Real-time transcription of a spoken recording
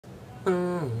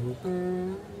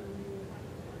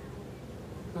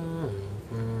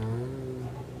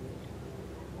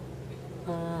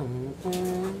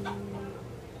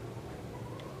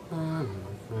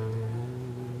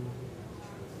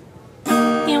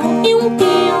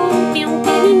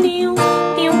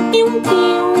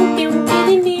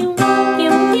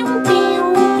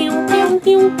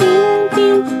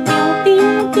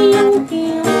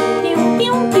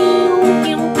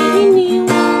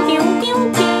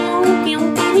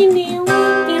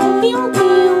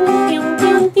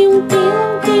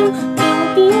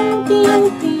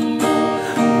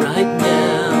Right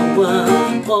now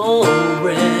I'm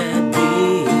already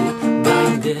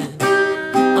blinded.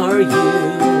 Are you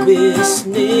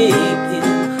listening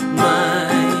in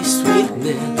my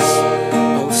sweetness?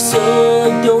 Also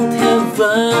don't have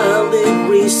valid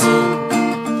reason.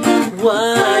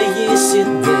 Why is it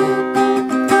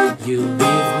that you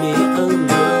leave me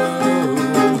alone?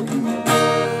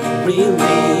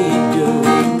 Really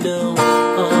don't know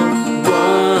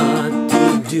what to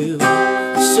do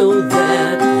so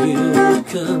that you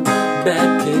come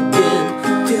back again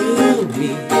to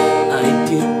me. I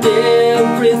did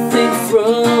everything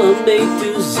from A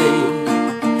to Z.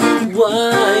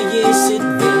 Why is it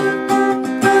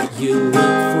that you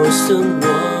look for someone?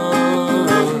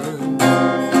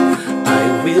 I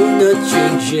will not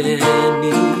change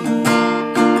any.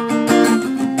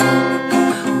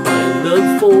 My love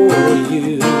for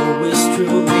you is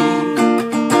truly.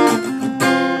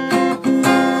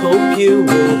 Hope you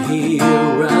will hear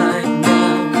right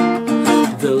now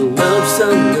the love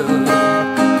song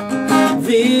of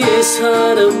this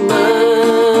heart of mine.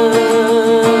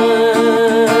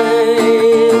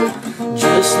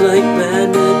 Just like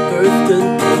planet Earth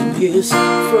continues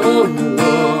from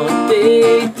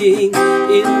rotating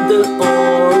in the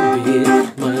orbit,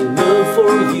 my love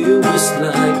for you is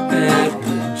like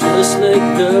magnet, just like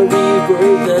the river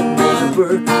that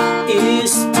never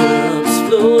stops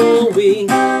flowing,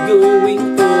 going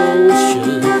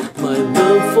ocean. My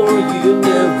love for you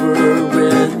never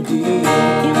ending.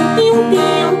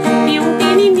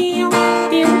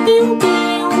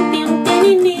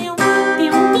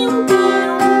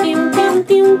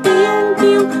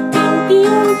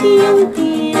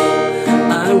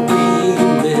 I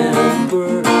remember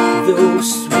those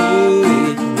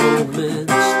sweet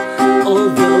moments. All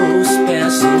those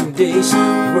passing days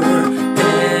were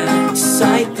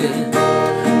excited.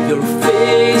 Your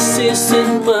face is in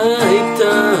my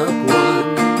top one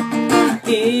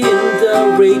in the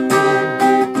rating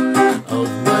of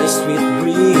my sweet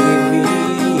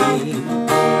dreaming.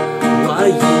 Why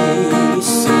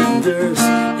isn't there's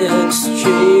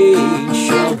exchange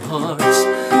of hearts?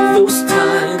 Those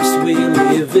times we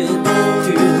live in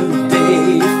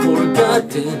today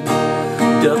forgotten.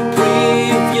 The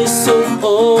previous of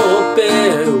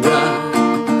opera,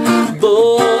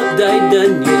 Boday,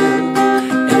 Daniel,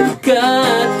 and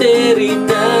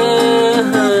Katerina.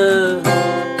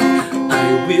 I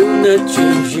will not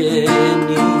change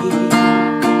any.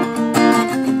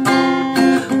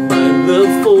 My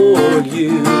love for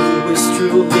you is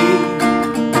truly.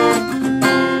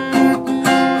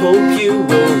 Hope you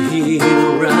will hear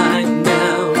right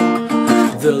now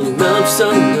the love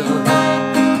song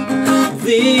of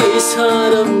this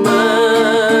heart of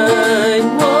mine.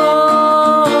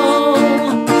 Whoa.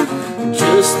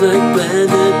 Just like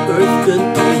planet Earth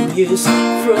continues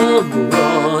from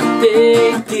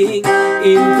rotating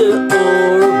in the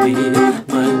orbit,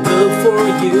 my love for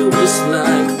you is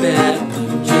like that,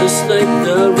 just like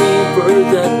the river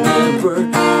that never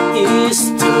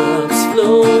stops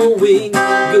flowing,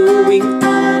 going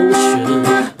ocean.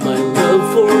 My love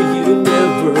for you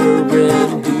never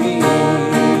ending.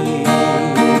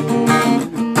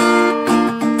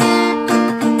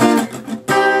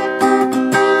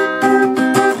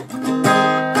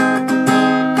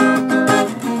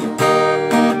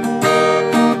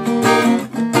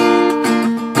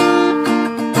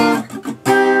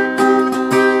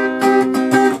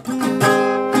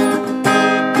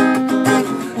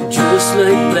 Just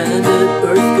like planet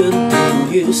Earth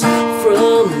continues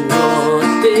from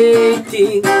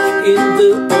rotating in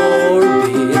the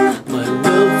orbit, my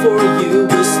love for you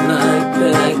is like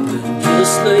magnet,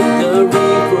 just like the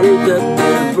river that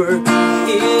never